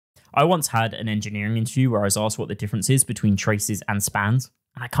I once had an engineering interview where I was asked what the difference is between traces and spans,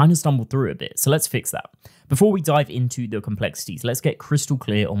 and I kind of stumbled through it a bit, so let's fix that. Before we dive into the complexities, let's get crystal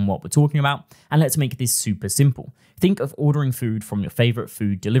clear on what we're talking about, and let's make this super simple. Think of ordering food from your favorite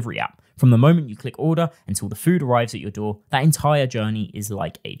food delivery app. From the moment you click order until the food arrives at your door, that entire journey is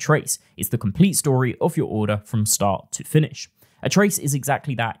like a trace. It's the complete story of your order from start to finish. A trace is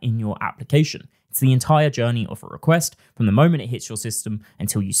exactly that in your application. It's the entire journey of a request from the moment it hits your system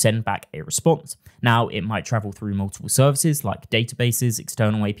until you send back a response. Now, it might travel through multiple services like databases,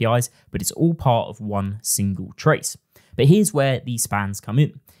 external APIs, but it's all part of one single trace. But here's where these spans come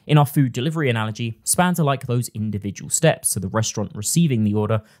in. In our food delivery analogy, spans are like those individual steps. So the restaurant receiving the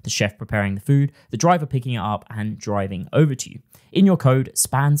order, the chef preparing the food, the driver picking it up and driving over to you. In your code,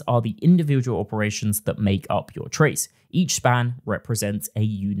 spans are the individual operations that make up your trace. Each span represents a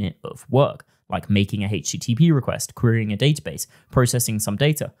unit of work, like making a HTTP request, querying a database, processing some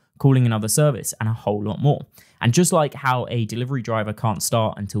data, calling another service, and a whole lot more. And just like how a delivery driver can't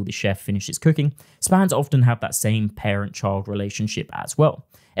start until the chef finishes cooking, spans often have that same parent-child relationship as well.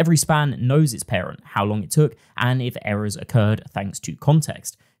 Every span knows its parent, how long it took, and if errors occurred thanks to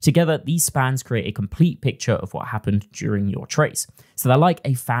context. Together, these spans create a complete picture of what happened during your trace. So they're like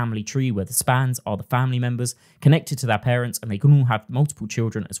a family tree where the spans are the family members connected to their parents, and they can all have multiple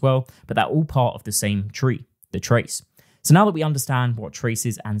children as well, but they're all part of the same tree, the trace. So now that we understand what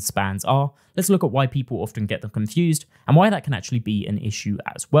traces and spans are, let's look at why people often get them confused and why that can actually be an issue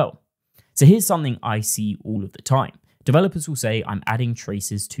as well. So here's something I see all of the time. Developers will say, I'm adding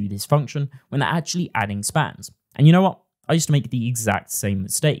traces to this function when they're actually adding spans. And you know what? I used to make the exact same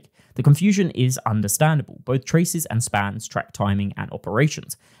mistake. The confusion is understandable. Both traces and spans track timing and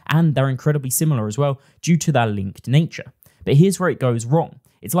operations, and they're incredibly similar as well due to their linked nature. But here's where it goes wrong.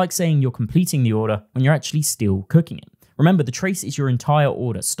 It's like saying you're completing the order when you're actually still cooking it. Remember, the trace is your entire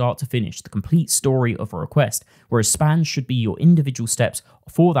order, start to finish, the complete story of a request, whereas spans should be your individual steps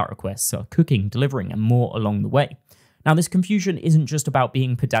for that request, so cooking, delivering, and more along the way. Now, this confusion isn't just about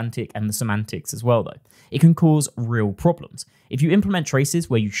being pedantic and the semantics as well, though. It can cause real problems. If you implement traces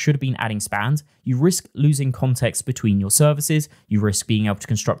where you should have been adding spans, you risk losing context between your services, you risk being able to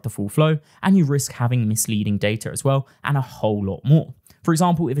construct the full flow, and you risk having misleading data as well, and a whole lot more. For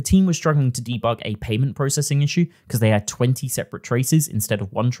example, if a team was struggling to debug a payment processing issue because they had 20 separate traces instead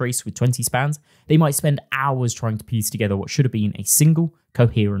of one trace with 20 spans, they might spend hours trying to piece together what should have been a single,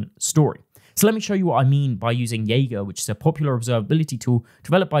 coherent story. So let me show you what I mean by using Jaeger, which is a popular observability tool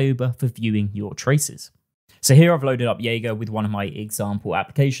developed by Uber for viewing your traces. So here I've loaded up Jaeger with one of my example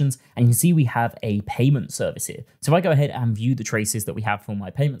applications, and you can see we have a payment service here. So if I go ahead and view the traces that we have for my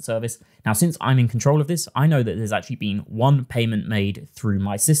payment service, now since I'm in control of this, I know that there's actually been one payment made through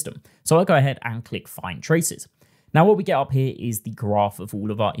my system. So I'll go ahead and click Find Traces. Now what we get up here is the graph of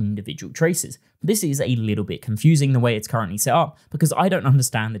all of our individual traces. This is a little bit confusing the way it's currently set up because I don't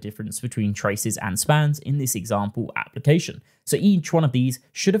understand the difference between traces and spans in this example application. So each one of these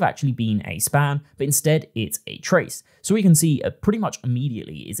should have actually been a span, but instead it's a trace. So we can see pretty much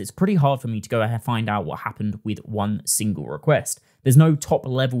immediately is it's pretty hard for me to go ahead and find out what happened with one single request. There's no top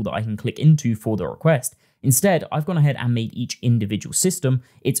level that I can click into for the request. Instead, I've gone ahead and made each individual system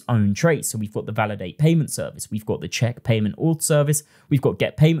its own trace. So we've got the validate payment service, we've got the check payment auth service, we've got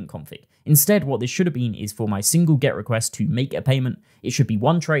get payment config. Instead, what this should have been is for my single get request to make a payment, it should be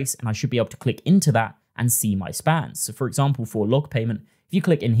one trace and I should be able to click into that and see my spans. So for example, for log payment, if you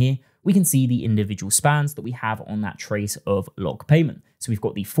click in here, we can see the individual spans that we have on that trace of log payment. So we've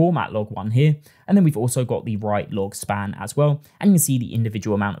got the format log one here, and then we've also got the write log span as well. And you can see the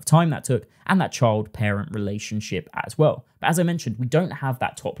individual amount of time that took and that child-parent relationship as well. But as I mentioned, we don't have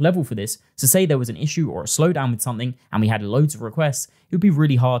that top level for this. So say there was an issue or a slowdown with something and we had loads of requests, it would be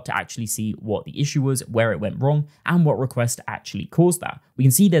really hard to actually see what the issue was, where it went wrong, and what request actually caused that. We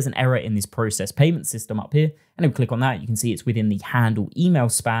can see there's an error in this process payment system up here. And if we click on that, you can see it's within the handle email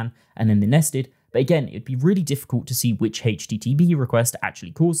span and then the nested. But again, it'd be really difficult to see which HTTP request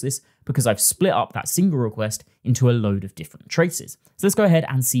actually caused this because I've split up that single request into a load of different traces. So let's go ahead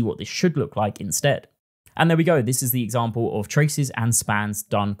and see what this should look like instead. And there we go. This is the example of traces and spans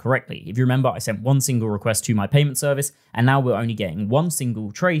done correctly. If you remember, I sent one single request to my payment service, and now we're only getting one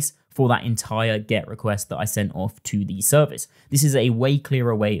single trace for that entire GET request that I sent off to the service. This is a way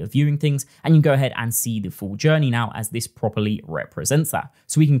clearer way of viewing things, and you can go ahead and see the full journey now as this properly represents that.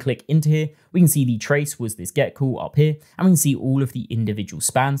 So we can click into here, we can see the trace was this GET call up here, and we can see all of the individual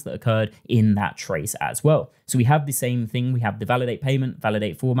spans that occurred in that trace as well. So we have the same thing, we have the validate payment,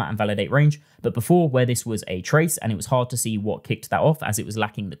 validate format, and validate range, but before where this was a trace and it was hard to see what kicked that off as it was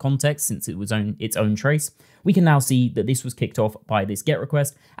lacking the context since it was its own trace, we can now see that this was kicked off by this GET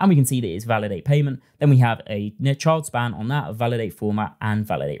request, and we can can see that it's validate payment. Then we have a child span on that of validate format and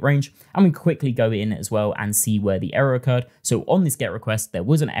validate range. And we quickly go in as well and see where the error occurred. So on this get request, there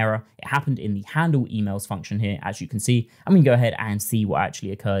was an error. It happened in the handle emails function here, as you can see. And we can go ahead and see what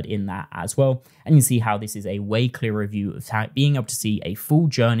actually occurred in that as well. And you see how this is a way clearer view of being able to see a full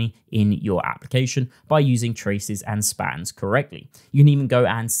journey in your application by using traces and spans correctly. You can even go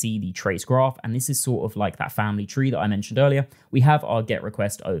and see the trace graph. And this is sort of like that family tree that I mentioned earlier. We have our get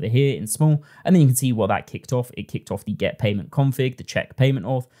request over here in small, and then you can see what that kicked off. It kicked off the get payment config, the check payment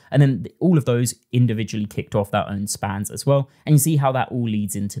auth, and then all of those individually kicked off their own spans as well. And you see how that all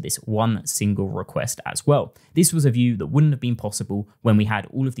leads into this one single request as well. This was a view that wouldn't have been possible when we had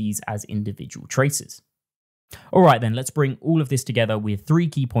all of these as individual traces. All right, then let's bring all of this together with 3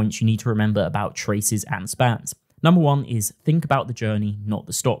 key points you need to remember about traces and spans. Number 1 is think about the journey, not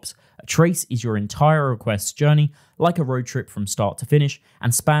the stops. A trace is your entire request journey, like a road trip from start to finish,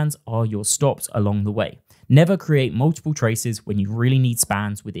 and spans are your stops along the way. Never create multiple traces when you really need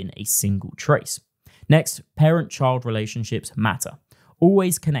spans within a single trace. Next, parent-child relationships matter.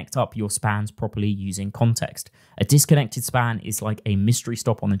 Always connect up your spans properly using context. A disconnected span is like a mystery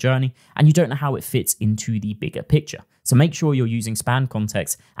stop on the journey, and you don't know how it fits into the bigger picture. So make sure you're using span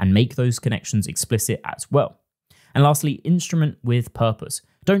context and make those connections explicit as well. And lastly, instrument with purpose.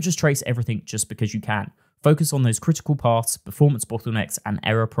 Don't just trace everything just because you can. Focus on those critical paths, performance bottlenecks, and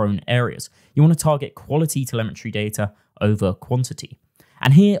error-prone areas. You want to target quality telemetry data over quantity.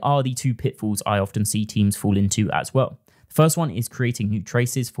 And here are the 2 pitfalls I often see teams fall into as well. The first one is creating new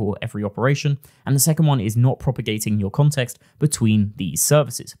traces for every operation, and the second one is not propagating your context between these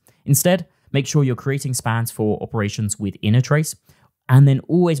services. Instead, make sure you're creating spans for operations within a trace, and then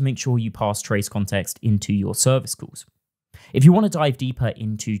always make sure you pass trace context into your service calls. If you want to dive deeper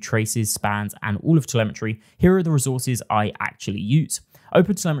into traces, spans, and all of telemetry, here are the resources I actually use.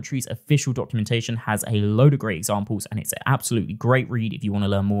 OpenTelemetry's official documentation has a load of great examples, and it's an absolutely great read if you want to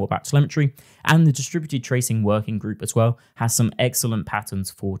learn more about telemetry. And the Distributed Tracing Working Group as well has some excellent patterns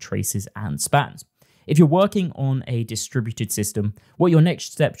for traces and spans. If you're working on a distributed system, what your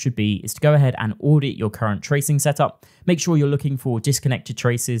next step should be is to go ahead and audit your current tracing setup. Make sure you're looking for disconnected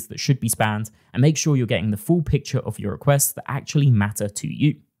traces that should be spans, and make sure you're getting the full picture of your requests that actually matter to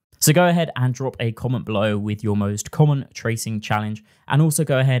you. So go ahead and drop a comment below with your most common tracing challenge, and also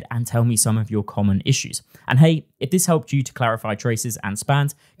go ahead and tell me some of your common issues. And hey, if this helped you to clarify traces and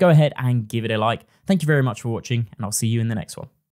spans, go ahead and give it a like. Thank you very much for watching, and I'll see you in the next one.